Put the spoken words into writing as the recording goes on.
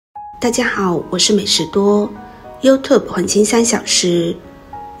大家好，我是美食多 YouTube 黄金3小时。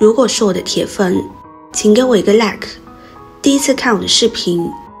如果是我的铁粉，请给我一个 like。第一次看我的视频，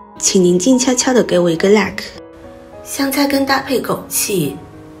请您静悄悄地给我一个 like。香菜根搭配枸杞，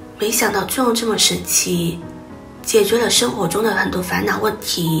没想到作用这么神奇，解决了生活中的很多烦恼问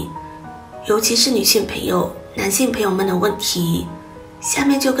题，尤其是女性朋友、男性朋友们的问题。下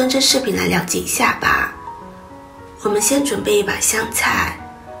面就跟着视频来了解一下吧。我们先准备一把香菜。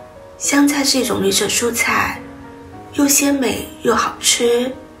香菜是一种绿色蔬菜，又鲜美又好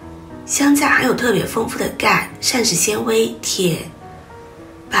吃。香菜含有特别丰富的钙、膳食纤维、铁。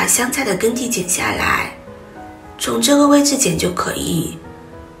把香菜的根蒂剪下来，从这个位置剪就可以。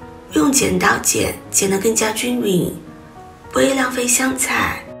用剪刀剪，剪得更加均匀，不会浪费香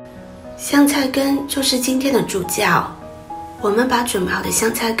菜。香菜根就是今天的主角。我们把准备好的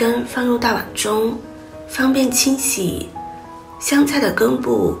香菜根放入大碗中，方便清洗。香菜的根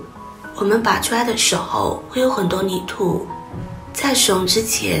部我们拔出来的时候会有很多泥土，在使用之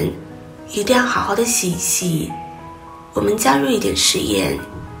前一定要好好的洗一洗。我们加入一点食盐，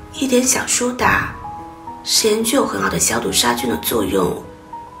一点小苏打。食盐具有很好的消毒杀菌的作用，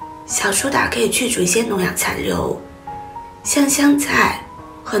小苏打可以去除一些农药残留。像香菜，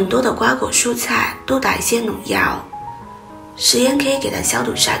很多的瓜果蔬菜都打一些农药，食盐可以给它消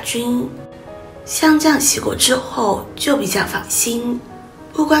毒杀菌。像这样洗过之后就比较放心。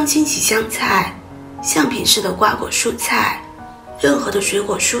不光清洗香菜，像平时的瓜果蔬菜，任何的水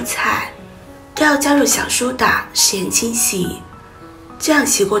果蔬菜都要加入小苏打、食盐清洗。这样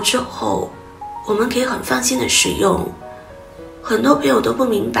洗过之后，我们可以很放心的食用。很多朋友都不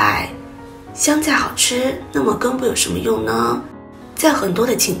明白，香菜好吃，那么根部有什么用呢？在很多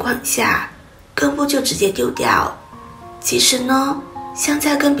的情况下，根部就直接丢掉。其实呢，香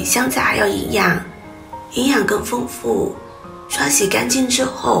菜根比香菜还要营养，营养更丰富。刷洗干净之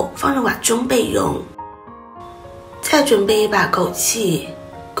后放入碗中备用。再准备一把枸杞，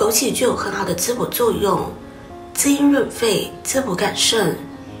枸杞具有很好的滋补作用，滋阴润肺，滋补肝肾，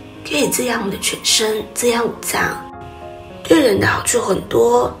可以滋养我们的全身，滋养五脏，对人的好处很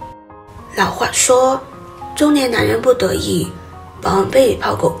多。老话说，中年男人不得已，保温杯里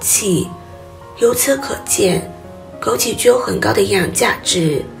泡枸杞。由此可见，枸杞具有很高的营养价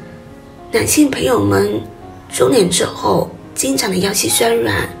值。男性朋友们，中年之后经常的腰膝酸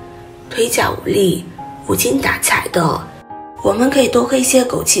软、腿脚无力、无精打采的，我们可以多喝一些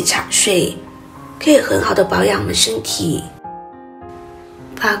枸杞茶水，可以很好的保养我们身体。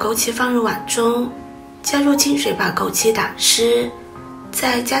把枸杞放入碗中，加入清水把枸杞打湿，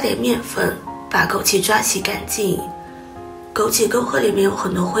再加点面粉，把枸杞抓洗干净。枸杞沟壑里面有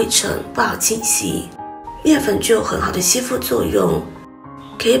很多灰尘，不好清洗，面粉具有很好的吸附作用，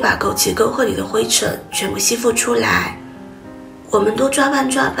可以把枸杞沟壑里的灰尘全部吸附出来。我们多抓拌，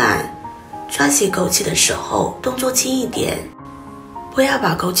抓洗枸杞的时候动作轻一点，不要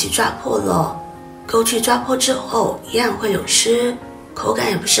把枸杞抓破了。枸杞抓破之后营养会流失，口感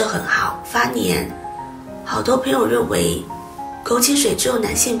也不是很好，发黏。好多朋友认为枸杞水只有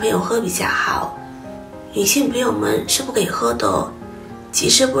男性朋友喝比较好，女性朋友们是不可以喝的。其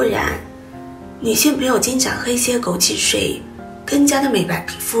实不然，女性朋友经常喝一些枸杞水，更加的美白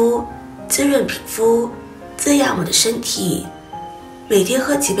皮肤，滋润皮肤，滋养我们的身体。每天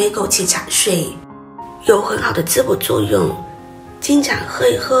喝几杯枸杞茶水，有很好的滋补作用。经常喝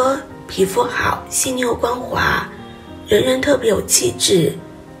一喝，皮肤好，细腻又光滑，人人特别有气质，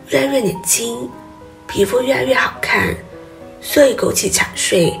越来越年轻，皮肤越来越好看。所以枸杞茶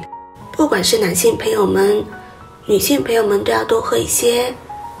水，不管是男性朋友们、女性朋友们都要多喝一些，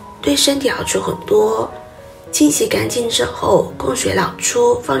对身体好处很多。清洗干净之后，供水老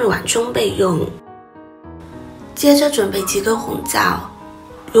出，放入碗中备用。接着准备几颗红枣，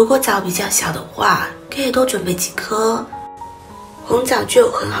如果枣比较小的话，可以多准备几颗。红枣具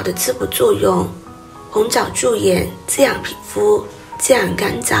有很好的滋补作用，红枣助眼，滋养皮肤，滋养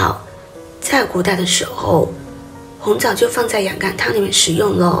肝脏。在古代的时候，红枣就放在养肝汤里面食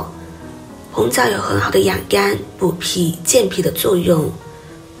用了。红枣有很好的养肝、补脾、健脾的作用，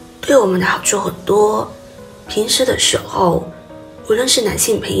对我们的好处很多。平时的时候，无论是男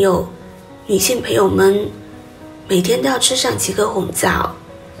性朋友、女性朋友们，每天都要吃上几颗红枣。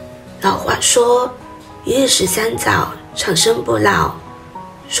老话说，一日13枣，长生不老，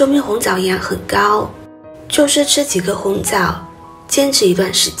说明红枣营养很高。就是吃几颗红枣，坚持一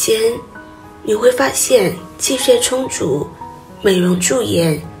段时间，你会发现气血充足，美容驻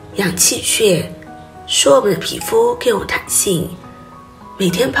颜，养气血，使我们的皮肤更有弹性。每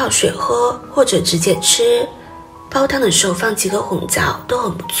天泡水喝，或者直接吃，煲汤的时候放几颗红枣都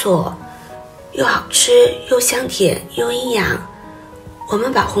很不错，又好吃又香甜又营养。我们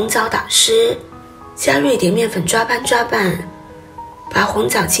把红枣打湿，加入一点面粉抓拌，把红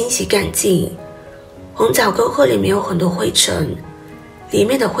枣清洗干净。红枣沟壑里面有很多灰尘，里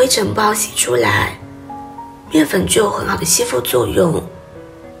面的灰尘不好洗出来，面粉具有很好的吸附作用，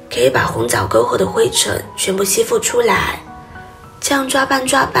可以把红枣沟壑的灰尘全部吸附出来。这样抓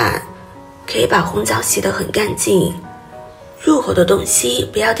拌，可以把红枣洗得很干净，入口的东西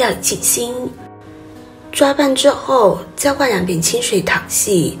不要掉以轻心。抓拌之后，再换2遍清水淘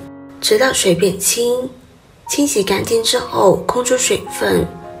洗，直到水变清。清洗干净之后，空出水分。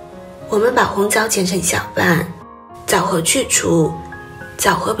我们把红枣剪成小瓣，枣核去除，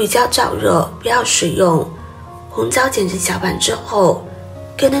枣核比较燥热，不要食用。红枣剪成小瓣之后，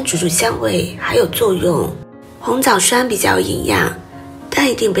更能煮出香味，还有作用。红枣虽然比较有营养，但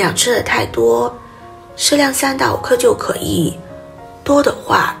一定不要吃得太多，适量3到5克就可以。多的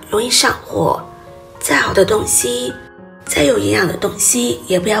话容易上火。再好的东西，再有营养的东西，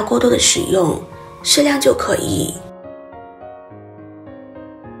也不要过多的食用，适量就可以。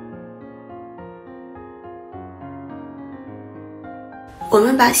我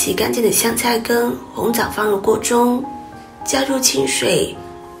们把洗干净的香菜根、红枣放入锅中，加入清水，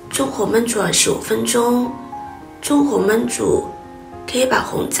中火焖煮25分钟。中火焖煮可以把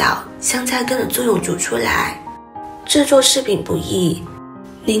红枣、香菜根的作用煮出来。制作视频不易，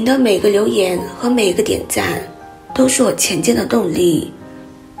您的每个留言和每一个点赞都是我前进的动力。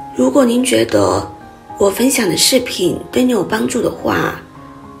如果您觉得我分享的视频对你有帮助的话，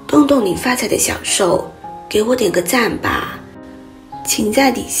动动你发财的小手，给我点个赞吧。请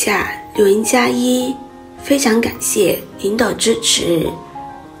在底下留言+1，非常感谢您的支持。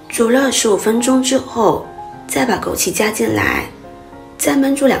煮了15分钟之后，再把枸杞加进来，再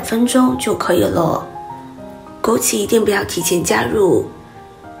焖煮2分钟就可以了。枸杞一定不要提前加入，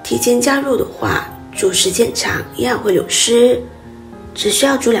提前加入的话，煮时间长一样会流失。只需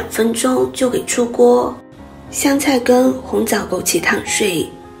要煮2分钟就可以出锅。香菜根、红枣、枸杞烫水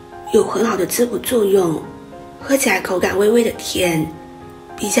有很好的滋补作用，喝起来口感微微的甜，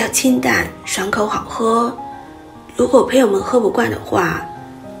比较清淡，爽口好喝。如果朋友们喝不惯的话，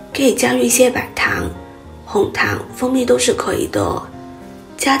可以加入一些白糖、红糖、蜂蜜都是可以的。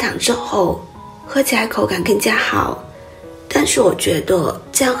加糖之后，喝起来口感更加好。但是我觉得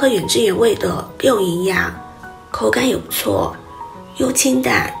这样喝原汁原味的更有营养，口感也不错，又清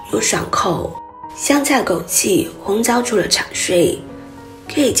淡又爽口。香菜、枸杞、红枣煮了茶水，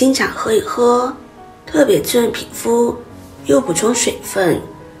可以经常喝一喝，特别滋润皮肤，又补充水分，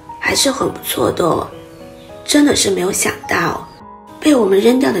还是很不错的。真的是没有想到，被我们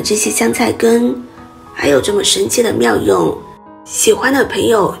扔掉的这些香菜根，还有这么神奇的妙用。喜欢的朋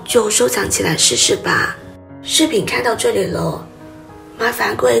友就收藏起来试试吧。视频看到这里了，麻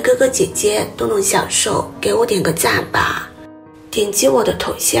烦各位哥哥姐姐动动小手，给我点个赞吧。点击我的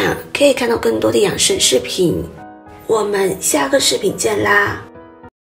头像，可以看到更多的养生视频。我们下个视频见啦！